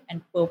intent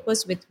and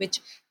purpose with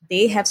which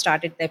they have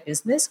started their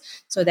business,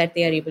 so that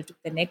they are able to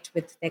connect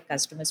with their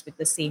customers with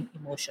the same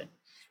emotion.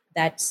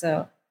 That's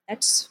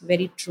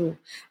very true.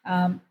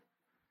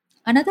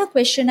 Another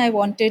question I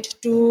wanted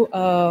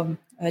to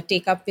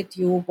take up with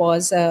you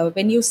was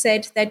when you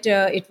said that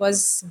it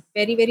was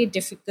very, very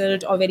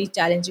difficult or very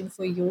challenging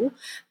for you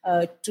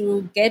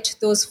to get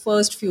those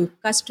first few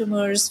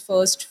customers,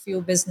 first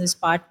few business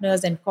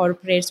partners and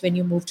corporates when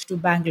you moved to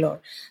Bangalore.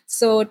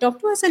 So, talk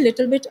to us a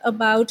little bit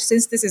about,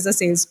 since this is a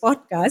sales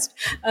podcast,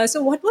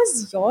 so what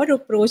was your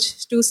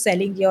approach to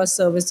selling your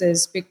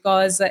services?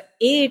 Because A,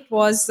 it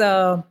was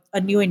a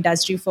new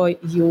industry for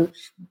you.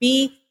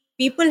 B,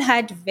 people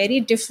had very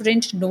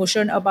different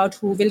notion about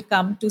who will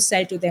come to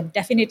sell to them.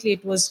 Definitely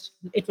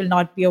it will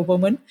not be a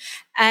woman.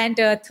 And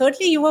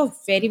thirdly, you were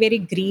very, very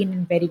green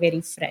and very,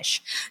 very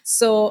fresh.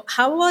 So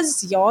how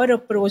was your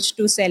approach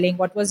to selling?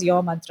 What was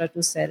your mantra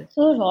to sell?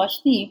 So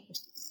Roshni,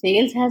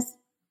 sales has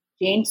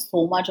changed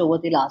so much over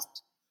the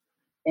last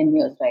 10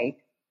 years, right?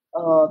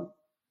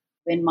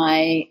 When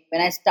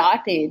I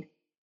started,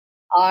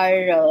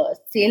 our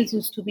sales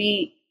used to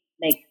be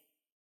like,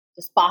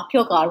 just park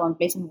your car one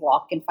place and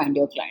walk and find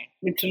your client.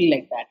 Literally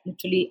like that.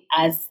 Literally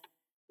as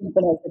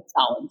simple as it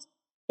sounds.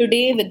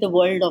 Today, with the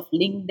world of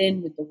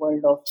LinkedIn, with the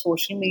world of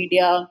social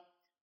media,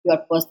 your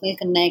personal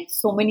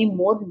connects, so many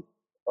more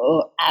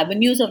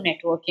avenues of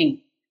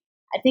networking,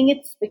 I think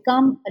it's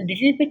become a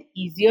little bit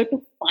easier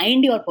to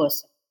find your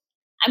person.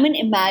 I mean,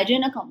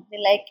 imagine a company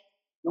like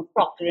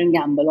Procter and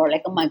Gamble or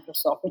like a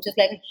Microsoft, which is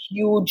like a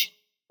huge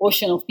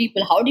ocean of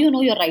people. How do you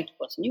know you're right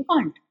person? You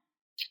can't.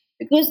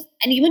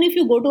 And even if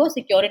you go to a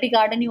security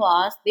guard and you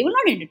ask, they will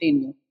not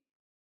entertain you.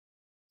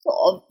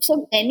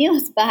 So 10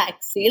 years back,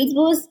 sales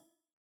was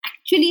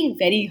actually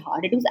very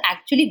hard. It was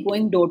actually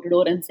going door to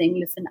door and saying,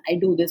 listen, I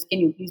do this. Can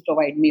you please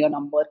provide me your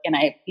number? Can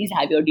I please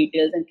have your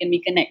details and can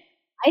we connect?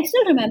 I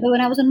still remember when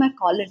I was in my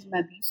college,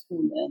 my B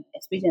school,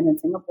 SPGen in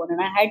Singapore,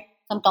 and I had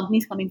some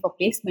companies coming for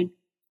placement.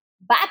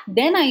 Back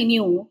then I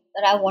knew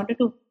that I wanted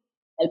to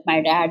help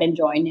my dad and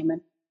join him.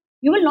 And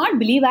you will not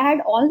believe I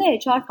had all the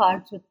HR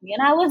cards with me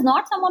and I was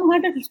not someone who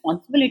had a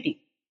responsibility.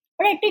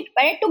 But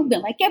I took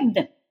them, I kept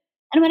them.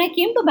 And when I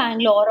came to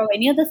Bangalore or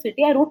any other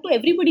city, I wrote to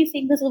everybody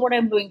saying this is what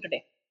I'm doing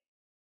today.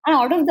 And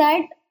out of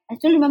that, I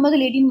still remember the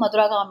lady in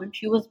Madura government.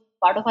 She was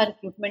part of our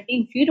recruitment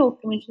team. She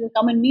wrote to me, she said,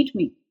 come and meet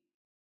me.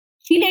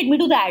 She led me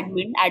to the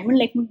admin. Admin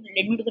led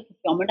me to the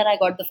procurement and I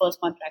got the first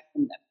contract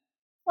from them.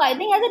 So I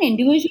think as an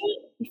individual,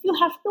 if you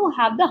have to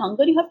have the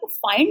hunger, you have to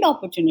find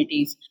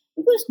opportunities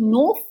because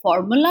no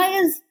formula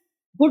is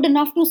good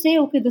enough to say,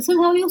 okay, this is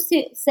how you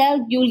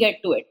sell, you'll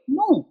get to it.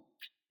 No,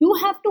 you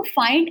have to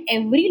find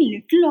every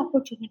little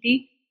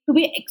opportunity to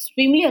be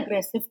extremely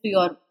aggressive to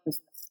your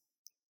business.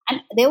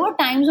 And there were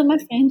times when my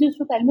friends used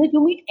to tell me, if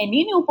you meet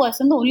any new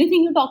person, the only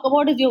thing you talk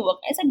about is your work.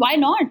 I said, why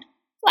not?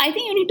 So I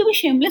think you need to be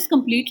shameless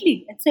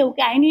completely and say,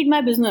 okay, I need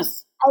my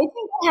business. I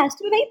think there has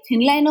to be a very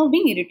thin line of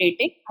being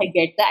irritating. I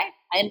get that.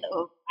 And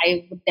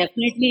I would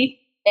definitely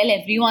tell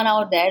everyone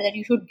out there that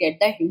you should get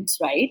the hints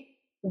right.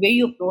 The way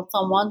you approach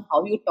someone,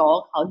 how you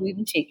talk, how you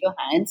even shake your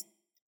hands,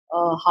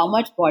 how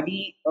much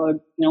body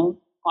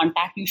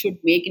contact you should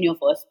make in your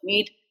first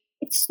meet.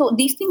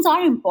 These things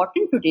are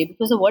important today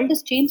because the world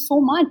has changed so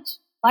much.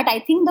 But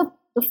I think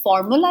the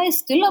formula is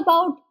still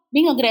about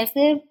being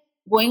aggressive,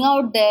 going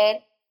out there,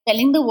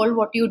 telling the world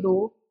what you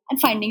do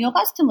and finding your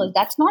customers.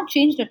 That's not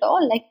changed at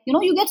all. Like,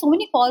 you get so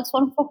many calls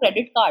for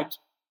credit cards.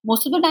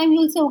 Most of the time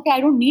you'll say, okay, I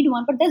don't need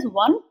one, but there's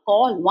one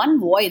call, one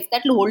voice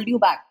that will hold you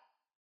back.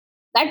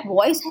 That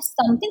voice has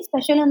something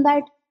special in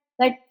that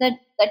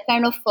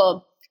kind of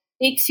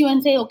takes you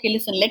and say, okay,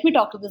 listen, let me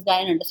talk to this guy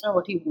and understand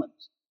what he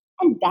wants.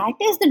 And that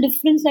is the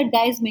difference that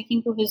guy is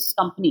making to his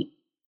company.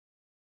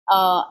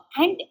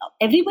 And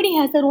everybody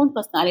has their own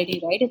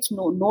personality, right? It's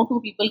no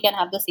two people can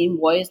have the same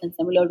voice and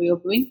similar way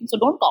of doing things. So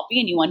don't copy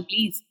anyone,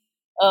 please.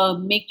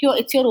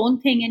 It's your own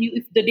thing. And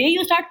if the day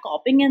you start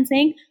copying and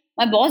saying,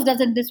 my boss does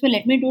it this way,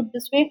 let me do it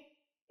this way,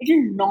 it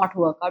will not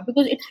work out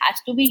because it has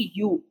to be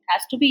you. It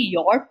has to be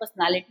your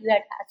personality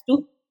that has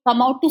to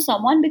come out to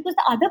someone because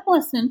the other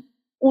person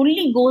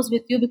only goes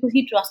with you because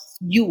he trusts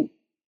you.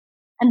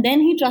 And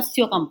then he trusts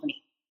your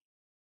company.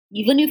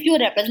 Even if you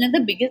represent the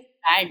biggest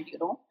brand,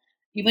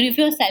 even if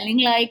you're selling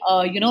like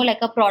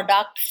a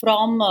product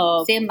from,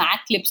 say,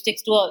 MAC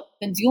lipsticks to a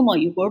consumer,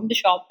 you go to the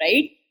shop,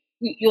 right?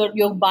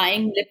 You're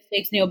buying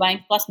lipsticks and you're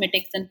buying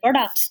cosmetics and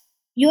products.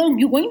 You're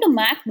going to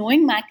MAC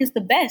knowing MAC is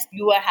the best.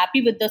 You are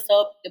happy with the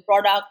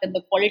product and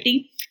the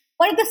quality.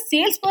 But if the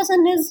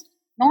salesperson is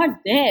not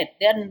there,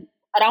 they're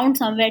around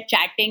somewhere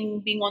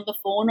chatting, being on the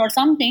phone or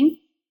something,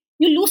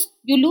 you lose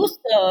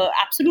the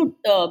absolute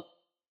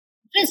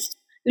risk.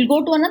 You'll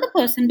go to another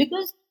person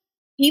because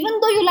even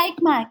though you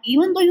like MAC,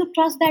 even though you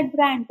trust that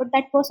brand, but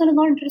that person is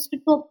not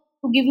interested to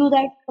give you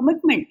that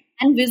commitment.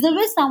 And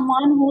vis-a-vis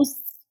someone who's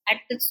at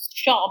this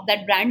shop,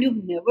 that brand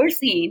you've never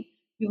seen,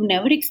 you've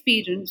never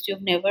experienced,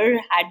 you've never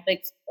had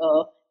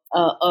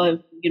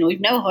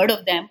you've never heard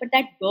of them. But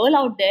that girl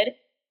out there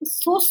is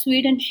so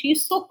sweet and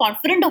she's so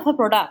confident of her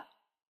product.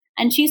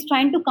 And she's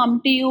trying to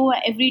come to you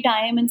every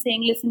time and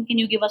saying, listen, can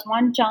you give us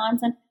one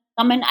chance and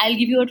come and I'll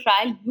give you a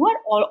trial. You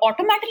are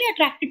automatically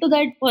attracted to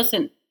that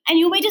person. And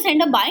you may just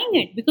end up buying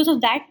it because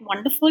of that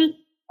wonderful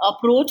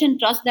approach and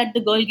trust that the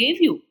girl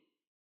gave you.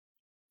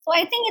 So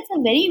I think it's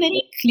a very,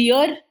 very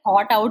clear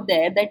thought out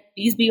there that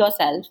please be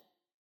yourself.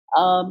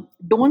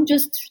 Don't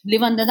just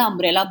live under the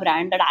umbrella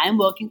brand that I am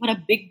working for a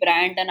big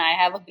brand and I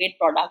have a great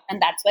product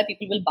and that's why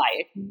people will buy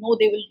it. No,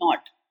 they will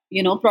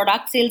not.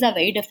 Product sales are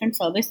very different.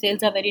 Service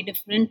sales are very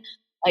different.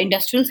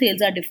 Industrial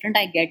sales are different.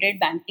 I get it.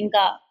 Banking,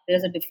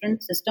 there's a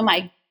different system.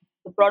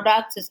 The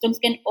product systems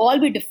can all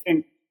be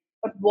different.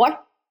 But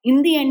what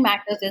in the end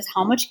matters is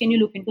how much can you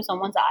look into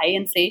someone's eye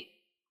and say,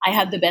 I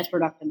have the best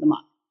product in the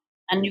market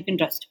and you can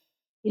trust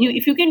me.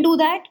 If you can do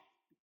that,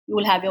 you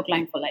will have your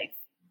client for life.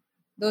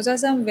 Those are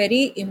some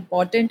very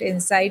important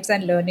insights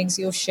and learnings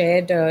you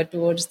shared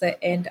towards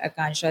the end,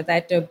 Aakanksha,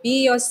 that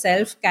be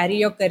yourself, carry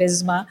your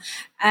charisma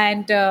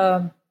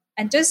and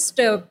just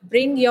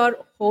bring your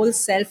whole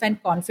self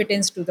and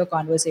confidence to the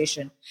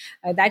conversation.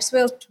 That's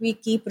what we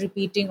keep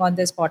repeating on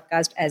this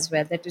podcast as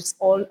well, that it's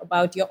all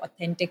about your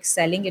authentic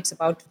selling. It's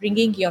about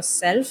bringing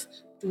yourself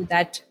to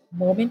that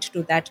moment,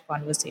 to that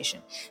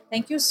conversation.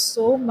 Thank you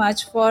so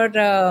much for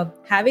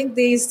having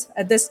this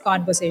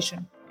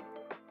conversation.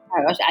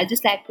 I'd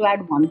just like to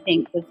add one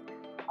thing.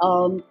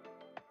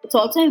 It's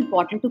also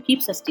important to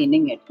keep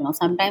sustaining it.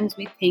 Sometimes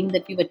we think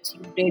that we've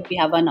achieved it, we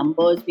have our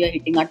numbers, we are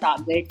hitting our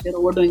targets, we're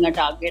overdoing our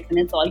targets, and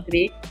it's all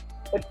great.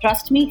 But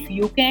trust me, if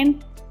you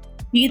can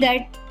be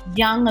that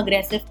young,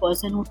 aggressive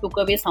person who took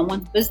away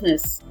someone's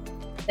business,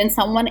 then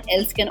someone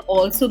else can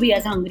also be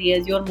as hungry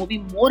as you, or maybe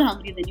more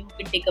hungry than you,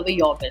 who can take away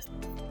your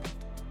business.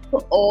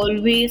 So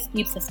always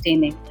keep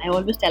sustaining. I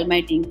always tell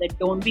my team that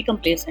don't be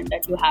complacent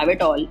that you have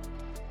it all.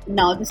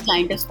 Now this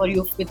client is for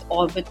you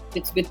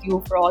it's with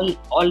you for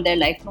all their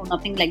life. No,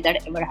 nothing like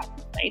that ever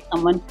happens, right?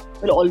 Someone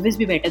will always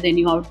be better than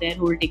you out there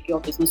who will take your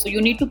business. So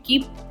you need to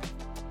keep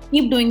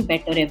doing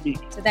better every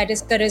day. So that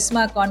is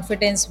charisma,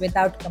 confidence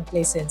without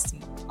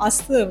complacency.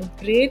 Awesome.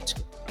 Great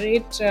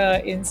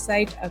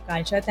insight,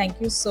 Aakanksha. Thank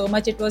you so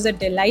much. It was a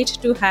delight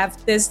to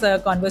have this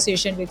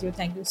conversation with you.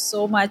 Thank you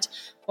so much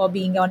for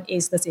being on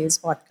Ace the Sales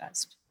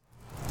podcast.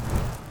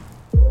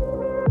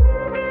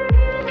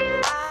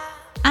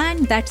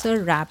 And that's a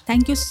wrap.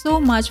 Thank you so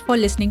much for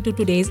listening to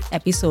today's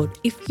episode.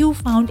 If you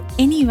found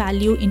any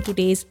value in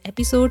today's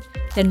episode,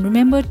 then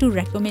remember to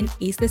recommend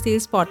Ace the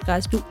Sales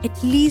podcast to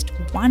at least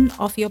one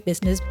of your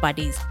business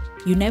buddies.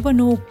 You never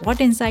know what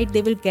insight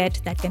they will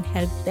get that can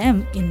help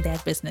them in their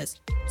business.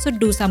 So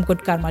do some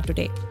good karma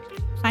today.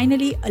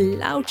 Finally, a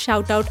loud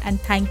shout out and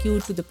thank you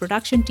to the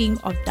production team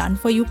of Done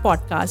For You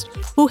podcast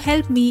who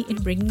helped me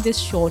in bringing this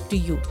show to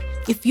you.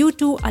 If you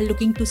too are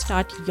looking to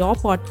start your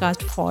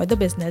podcast for the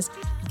business,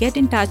 get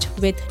in touch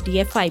with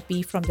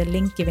DFIP from the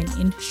link given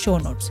in show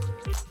notes.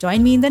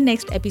 Join me in the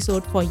next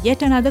episode for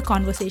yet another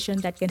conversation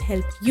that can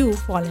help you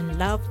fall in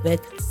love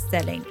with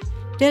selling.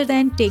 Till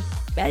then, take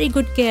very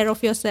good care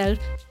of yourself.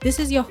 This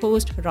is your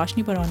host,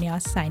 Roshni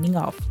Baronia, signing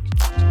off.